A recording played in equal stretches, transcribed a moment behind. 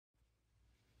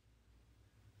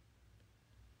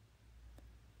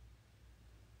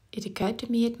it occurred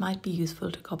to me it might be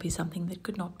useful to copy something that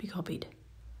could not be copied.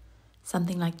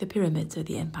 Something like the pyramids or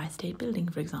the Empire State Building,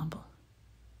 for example.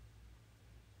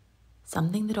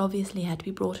 Something that obviously had to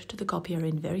be brought to the copier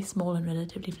in very small and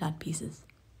relatively flat pieces.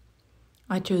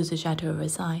 I chose the Chateau of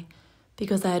Versailles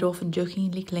because I had often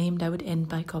jokingly claimed I would end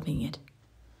by copying it,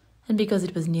 and because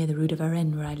it was near the Rue de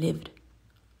Varennes where I lived.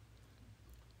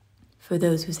 For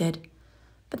those who said,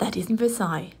 "But that isn't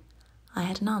Versailles," I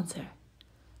had an answer.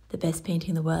 The best painting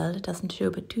in the world doesn't show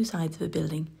but two sides of a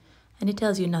building, and it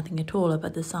tells you nothing at all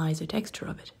about the size or texture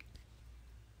of it.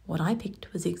 What I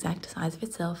picked was the exact size of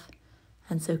itself,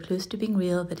 and so close to being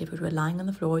real that if it were lying on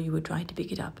the floor you would try to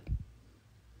pick it up.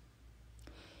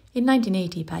 In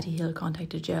 1980, Pati Hill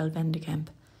contacted Gerald Vanderkamp,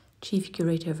 chief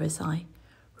curator of Versailles,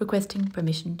 requesting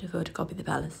permission to photocopy the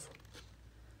palace.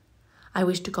 I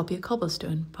wished to copy a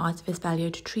cobblestone, parts of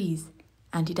espaliered trees,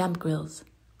 anti-damp grills,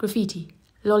 graffiti,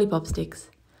 lollipop sticks,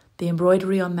 the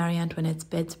embroidery on Marie Antoinette's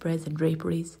bedspreads and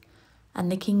draperies, and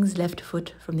the king's left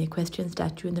foot from the equestrian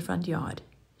statue in the front yard,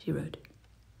 she wrote.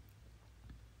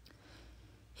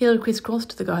 Hill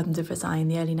crisscrossed the gardens of Versailles in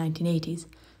the early 1980s,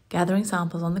 gathering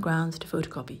samples on the grounds to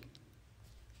photocopy.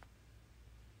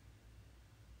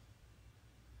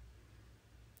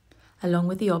 Along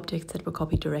with the objects that were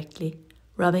copied directly,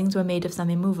 rubbings were made of some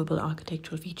immovable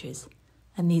architectural features,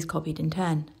 and these copied in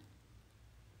turn.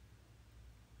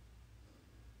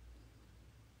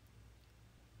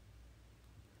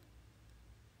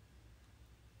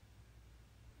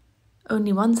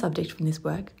 Only one subject from this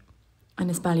work, an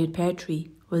espaliered pear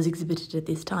tree, was exhibited at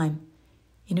this time,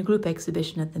 in a group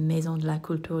exhibition at the Maison de la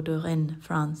Culture de Rennes,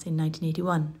 France, in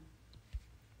 1981.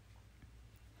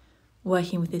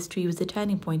 Working with this tree was a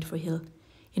turning point for Hill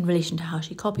in relation to how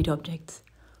she copied objects,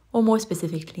 or more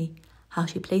specifically, how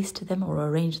she placed them or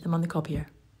arranged them on the copier.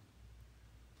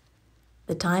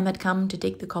 The time had come to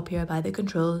take the copier by the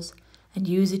controls and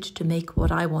use it to make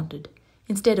what I wanted,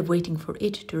 instead of waiting for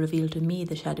it to reveal to me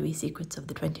the shadowy secrets of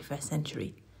the 21st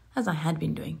century, as I had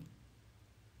been doing.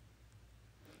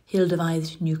 Hill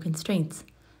devised new constraints,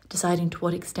 deciding to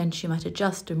what extent she might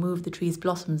adjust or move the tree's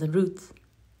blossoms and roots.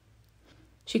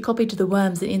 She copied the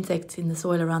worms and insects in the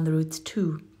soil around the roots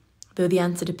too, though the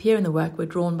ants that appear in the work were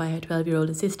drawn by her 12-year-old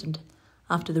assistant,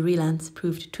 after the real ants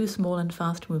proved too small and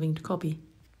fast-moving to copy.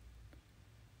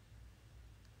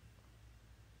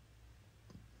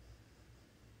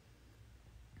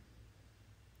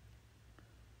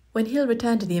 When Hill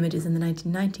returned to the images in the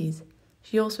 1990s,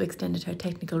 she also extended her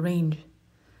technical range.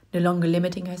 No longer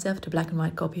limiting herself to black and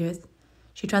white copiers,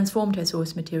 she transformed her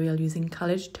source material using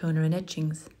coloured toner and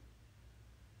etchings.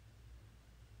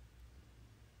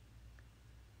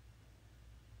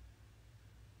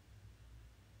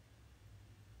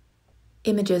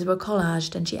 Images were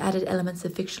collaged and she added elements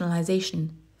of fictionalization,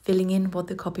 filling in what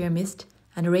the copier missed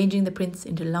and arranging the prints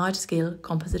into large-scale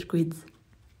composite grids.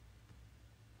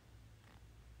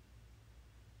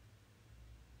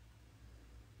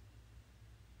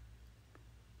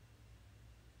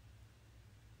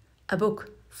 A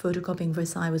book, Photocopying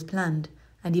Versailles, was planned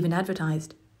and even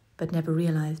advertised, but never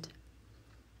realised.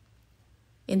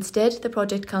 Instead, the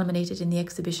project culminated in the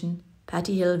exhibition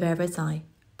Pati Hill vers Versailles,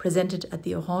 presented at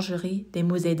the Orangerie des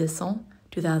Musées de Sens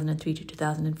 2003 to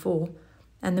 2004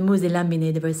 and the Musée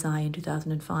Lambiné de Versailles in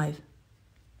 2005.